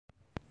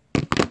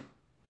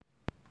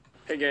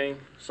Hey gang,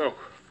 so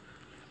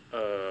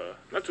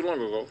not too long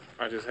ago,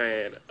 I just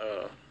had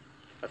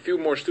a few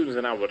more students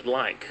than I would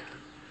like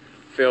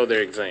fail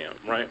their exam,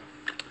 right?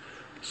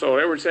 So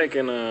they were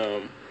taking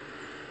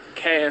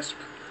CASP,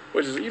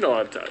 which is,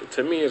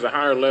 to me is a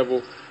higher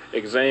level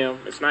exam.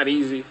 It's not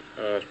easy.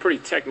 It's pretty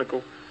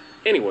technical.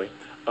 Anyway,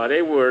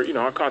 they were,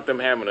 I caught them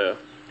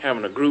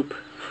having a group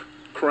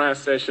cry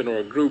session or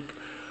a group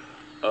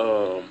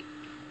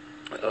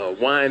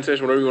wine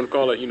session, whatever you want to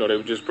call it. They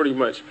were just pretty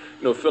much,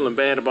 feeling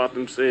bad about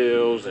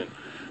themselves and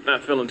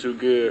not feeling too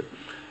good.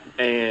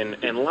 And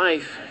in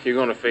life, you're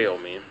gonna fail,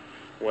 man.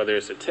 Whether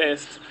it's a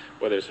test,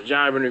 whether it's a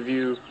job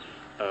interview,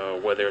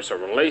 whether it's a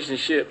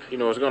relationship,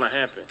 it's gonna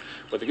happen.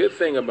 But the good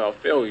thing about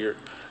failure,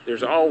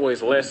 there's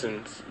always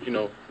lessons,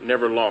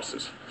 never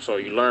losses. So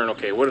you learn,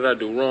 okay, what did I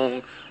do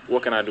wrong?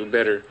 What can I do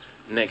better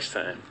next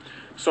time?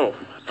 So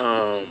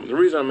the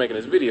reason I'm making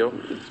this video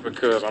is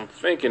because I'm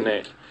thinking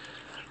that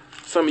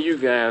some of you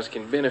guys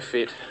can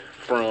benefit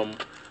from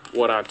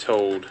what I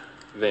told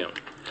them.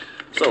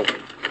 So,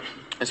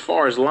 as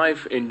far as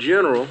life in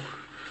general,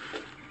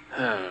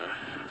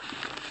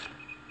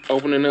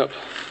 opening up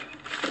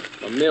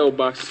my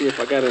mailbox to see if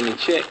I got any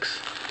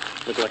checks.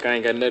 Look like I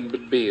ain't got nothing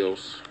but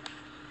bills.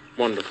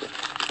 Wonderful.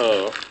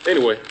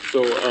 Anyway,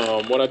 so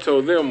what I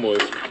told them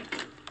was,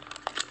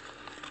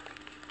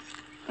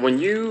 when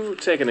you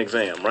take an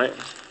exam, right?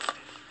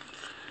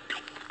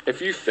 If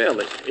you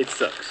fail it, it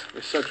sucks.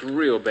 It sucks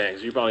real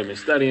bad. You've probably been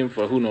studying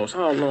for who knows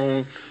how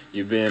long.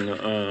 You've been,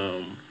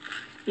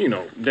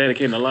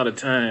 dedicating a lot of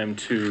time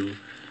to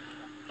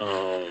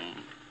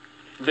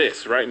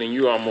this, right? And then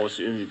you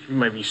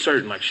might be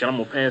certain, like, shit, I'm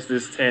going to pass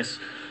this test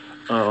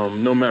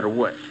no matter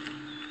what.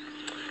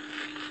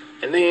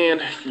 And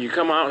then you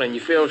come out and you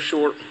fell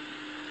short.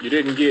 You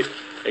didn't get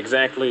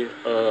exactly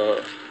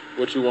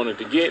what you wanted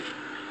to get.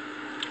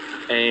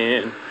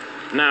 And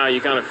now you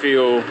kind of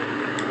feel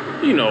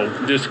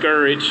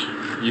discouraged.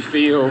 You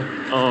feel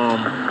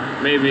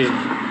maybe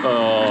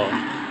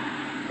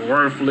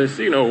worthless,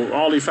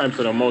 all these types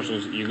of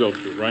emotions you go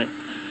through, right?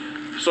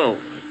 So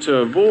to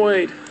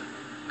avoid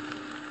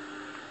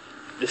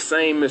the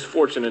same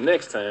misfortune the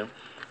next time,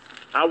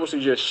 I would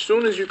suggest, as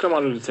soon as you come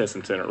out of the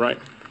testing center, right?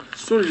 As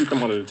soon as you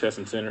come out of the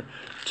testing center,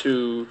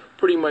 to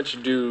pretty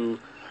much do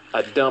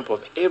a dump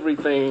of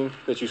everything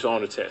that you saw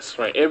on the test,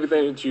 right?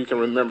 Everything that you can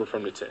remember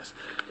from the test.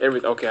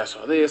 Okay, I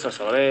saw this, I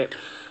saw that.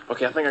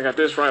 Okay, I think I got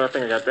this right, I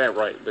think I got that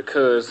right.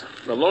 Because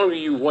the longer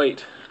you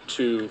wait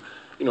to,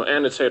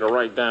 annotate or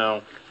write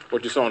down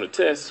what you saw on the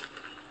test,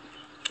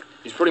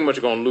 you're pretty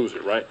much going to lose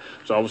it, right?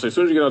 So I would say, as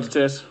soon as you get out the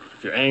test,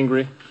 if you're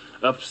angry,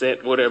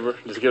 upset, whatever,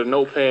 just get a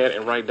notepad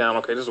and write down,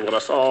 okay, this is what I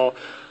saw.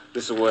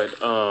 This is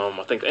what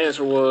I think the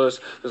answer was.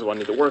 This is what I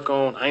need to work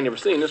on. I ain't never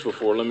seen this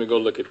before. Let me go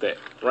look at that,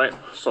 right?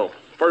 So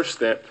first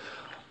step,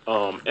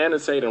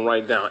 annotate and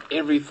write down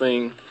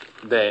everything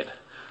that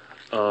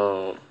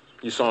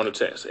you saw on the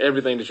test.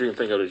 Everything that you can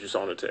think of that you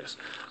saw on the test,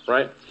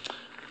 right?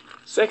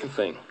 Second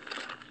thing,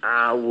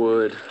 I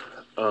would,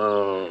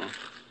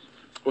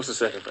 what's the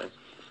second thing?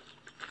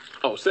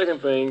 Oh, second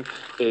thing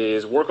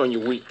is work on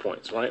your weak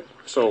points, right?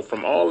 So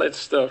from all that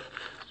stuff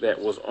that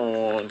was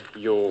on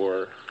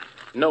your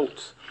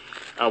notes,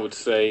 I would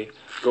say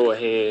go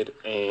ahead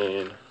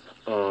and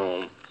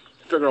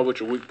figure out what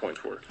your weak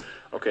points were.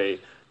 Okay,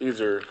 these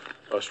are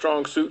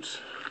strong suits.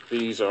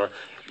 These are,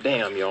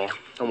 damn, y'all,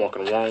 I'm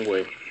walking the wrong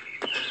way.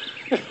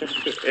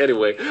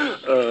 Anyway,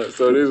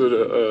 so these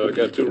are I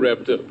got too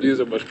wrapped up.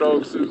 These are my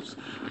strong suits.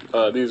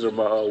 These are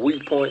my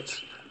weak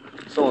points,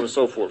 so on and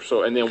so forth.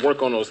 So, and then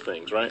work on those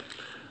things, right?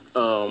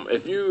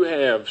 If you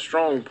have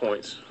strong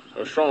points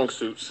or strong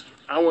suits,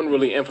 I wouldn't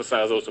really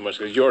emphasize those too much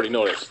because you already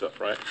know that stuff,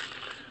 right?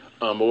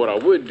 But what I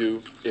would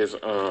do is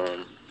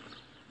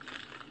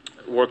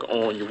work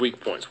on your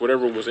weak points.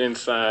 Whatever was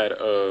inside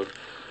of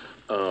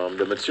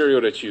the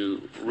material that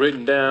you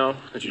written down,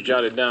 that you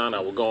jotted down, I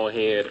will go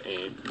ahead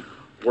and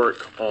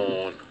work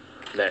on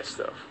that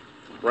stuff,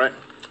 right?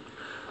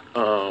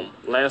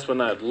 Last but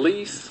not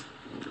least,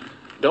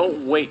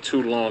 don't wait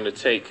too long to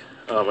take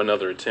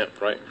another attempt,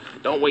 right?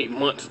 Don't wait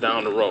months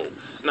down the road.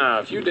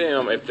 Now, if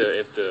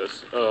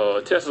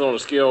the test is on a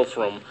scale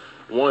from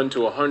 1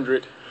 to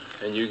 100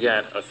 and you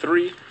got a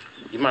 3,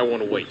 you might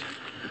want to wait.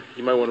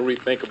 You might want to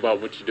rethink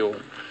about what you're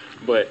doing.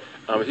 But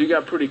if you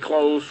got pretty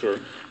close or,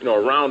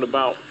 around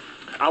about,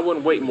 I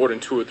wouldn't wait more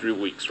than 2 or 3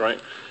 weeks, right?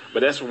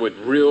 But that's with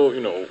real,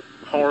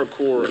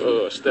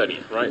 hardcore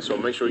studying, right? So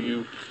make sure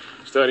you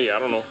study,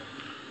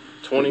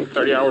 20,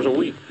 30 hours a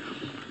week.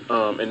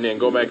 And then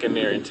go back in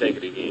there and take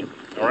it again,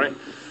 all right?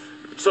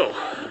 So,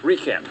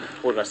 recap,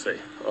 what did I say?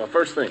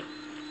 First thing,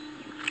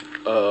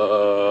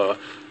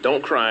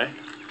 don't cry,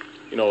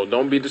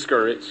 don't be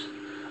discouraged,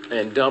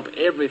 and dump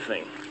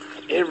everything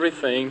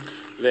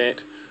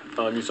that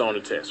you saw on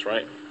the test,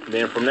 right? And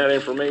then from that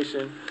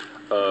information,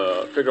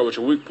 figure out what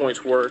your weak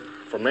points were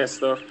from that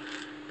stuff.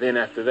 Then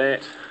after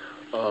that,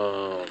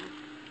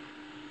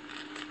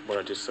 what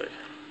did I just say?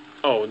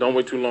 Oh, don't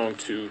wait too long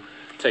to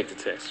take the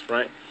test,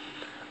 right?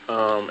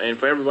 And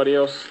for everybody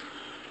else,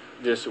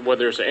 Just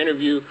whether it's an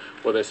interview,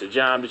 whether it's a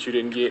job that you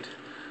didn't get,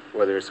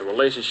 whether it's a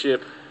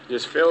relationship,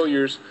 just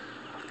failures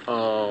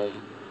are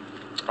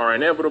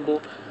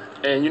inevitable,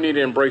 and you need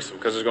to embrace them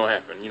because it's gonna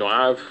happen. You know,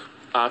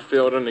 I've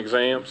failed in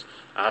exams,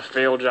 I've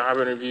failed job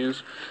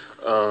interviews,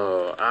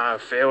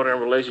 I've failed in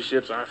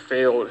relationships, I've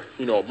failed,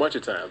 you know, a bunch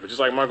of times. But just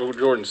like Michael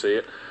Jordan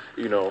said,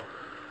 you know,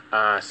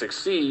 I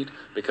succeed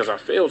because I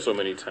failed so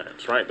many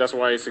times, right? That's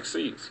why he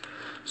succeeds.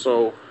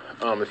 So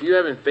if you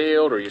haven't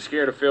failed or you're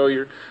scared of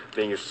failure,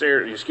 then you're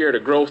scared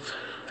of growth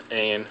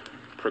and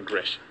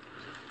progression.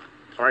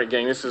 All right,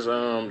 gang, this is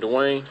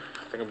Dwayne.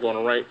 I think I'm going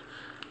to right.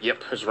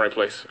 Yep, it's the right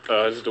place.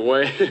 This is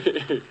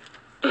Dwayne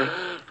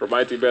from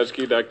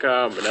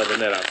itbasket.com. And other than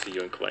that, I'll see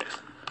you in class.